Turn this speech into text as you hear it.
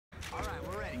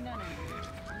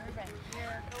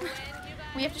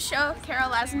We have to show Carol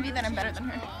Lazenby that I'm better than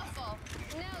her.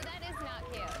 No, that is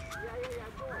not cute.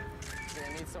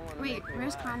 Wait,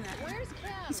 where's Conrad? Where's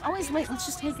Kim? He's always late. Let's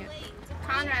just take it.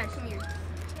 Conrad, come here.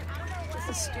 This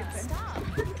is stupid.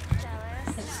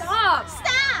 Stop!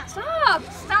 Stop! Stop!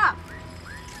 Stop!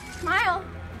 Smile.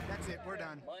 That's it. We're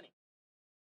done.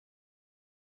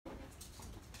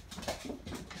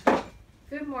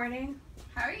 Good morning.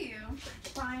 How are you?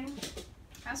 Fine.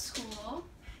 How's school?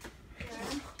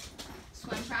 Good.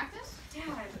 Swim practice?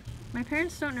 Dad. My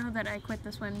parents don't know that I quit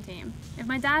the swim team. If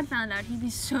my dad found out, he'd be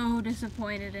so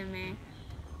disappointed in me.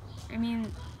 I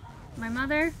mean, my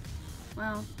mother,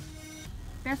 well,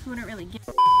 Beth wouldn't really get.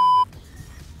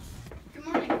 Good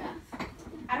morning, Beth.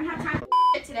 I don't have time for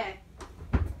shit today.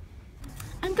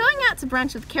 I'm going out to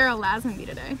brunch with Carol Lazenby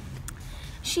today.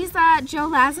 She's Joe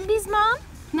Lazenby's mom.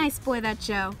 Nice boy, that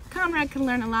Joe. Conrad could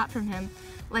learn a lot from him,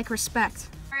 like respect.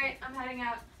 Alright, I'm heading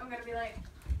out. I'm gonna be late.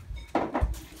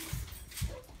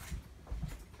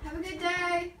 Have a good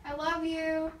day. I love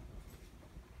you.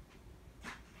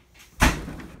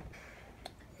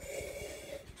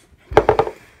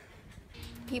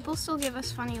 People still give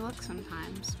us funny looks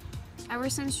sometimes. Ever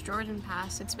since Jordan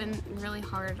passed, it's been really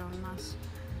hard on us.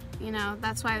 You know,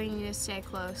 that's why we need to stay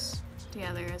close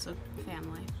together as a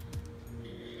family.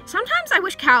 Sometimes I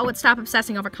wish Carol would stop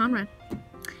obsessing over Conrad.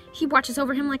 He watches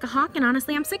over him like a hawk, and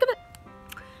honestly, I'm sick of it.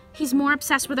 He's more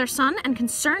obsessed with our son and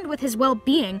concerned with his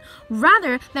well-being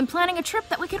rather than planning a trip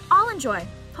that we could all enjoy,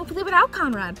 hopefully without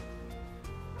Conrad.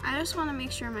 I just want to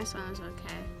make sure my son is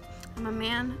okay. I'm a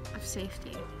man of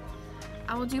safety.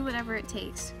 I will do whatever it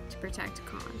takes to protect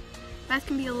Con. Beth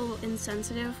can be a little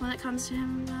insensitive when it comes to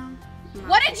him, though.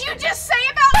 What did you just say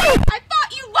about me? I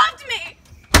thought you loved me!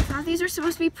 I thought these were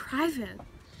supposed to be private.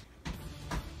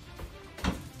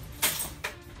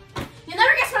 You'll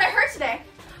never guess what I heard today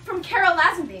from Carol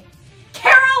Lazenby.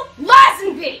 Carol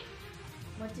Lazenby!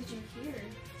 What did you hear?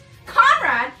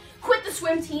 Conrad quit the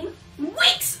swim team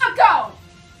weeks ago!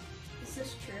 Is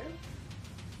this true?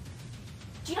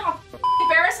 Do you know how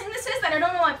embarrassing this is that I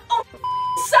don't know my own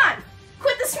son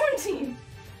quit the swim team?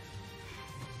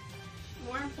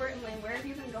 More importantly, where have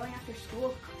you been going after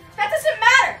school, Conrad? That doesn't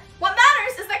matter! What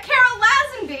matters is that Carol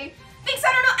Lazenby thinks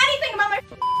I don't know anything about my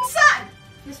son!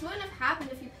 This wouldn't have happened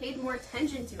if you paid more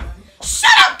attention to him.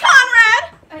 Shut up,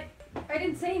 Conrad! I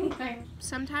didn't say anything.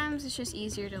 Sometimes it's just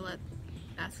easier to let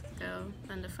Beth go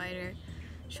than to fight her.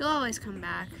 She'll always come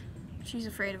back. She's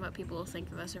afraid of what people will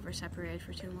think of us if we're separated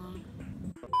for too long.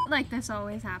 Like this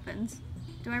always happens.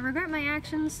 Do I regret my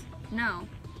actions? No.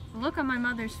 The look on my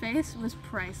mother's face was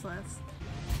priceless.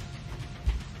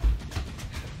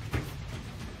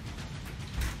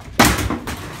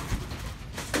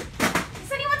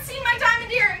 Has anyone seen my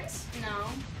diamond earrings? No.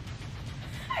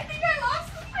 I think I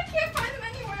lost them. I can't find them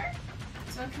anywhere.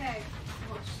 It's okay.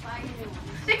 We'll just buy you new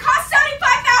ones. They cost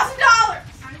 $75,000!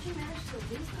 How did you manage to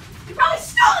lose them? You probably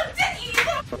stole them, didn't you, you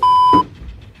little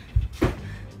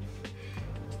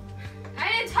I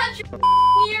didn't touch your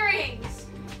earrings!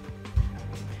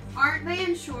 Aren't they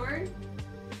insured?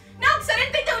 No, because I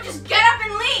didn't think they would just get up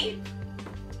and leave.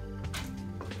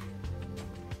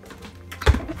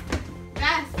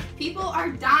 Beth, people are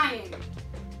dying.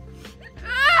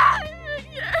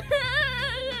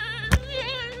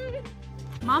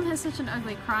 Mom has such an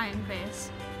ugly crying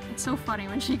face. It's so funny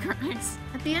when she cries.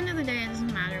 At the end of the day, it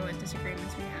doesn't matter what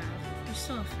disagreements we have. We're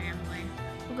still a family.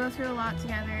 We'll go through a lot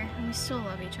together, and we still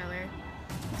love each other.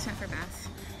 Except for Beth.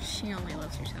 She only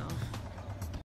loves herself.